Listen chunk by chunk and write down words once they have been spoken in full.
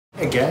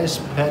Hey guys,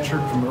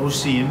 Patrick from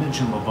OC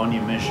Image in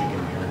Livonia, Michigan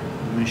here.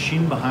 The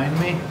machine behind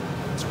me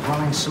is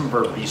running some of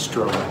our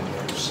Bistro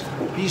menus.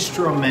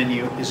 Bistro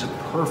menu is a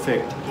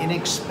perfect,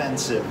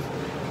 inexpensive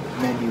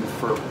menu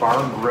for a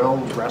bar grill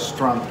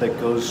restaurant that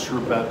goes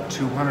through about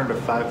 200 to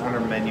 500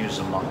 menus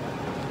a month.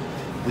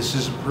 This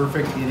is a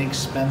perfect,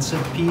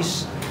 inexpensive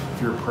piece.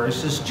 If your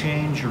prices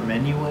change, your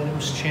menu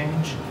items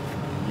change,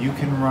 you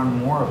can run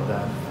more of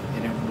them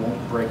and it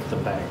won't break the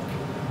bank.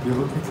 If you're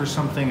looking for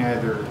something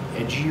either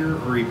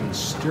edgier or even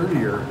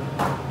sturdier,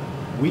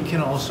 we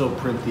can also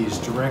print these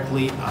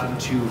directly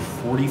onto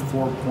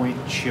 44-point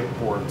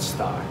chipboard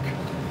stock.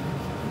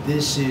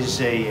 This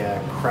is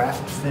a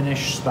craft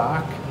finish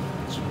stock.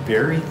 It's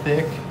very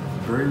thick,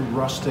 very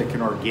rustic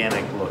and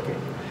organic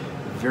looking.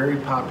 Very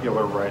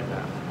popular right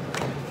now.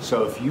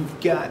 So if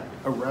you've got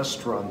a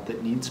restaurant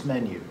that needs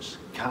menus,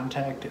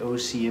 contact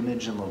OC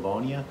Image in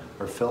Livonia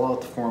or fill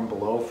out the form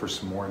below for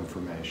some more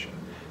information.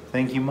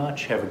 Thank you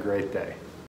much. Have a great day.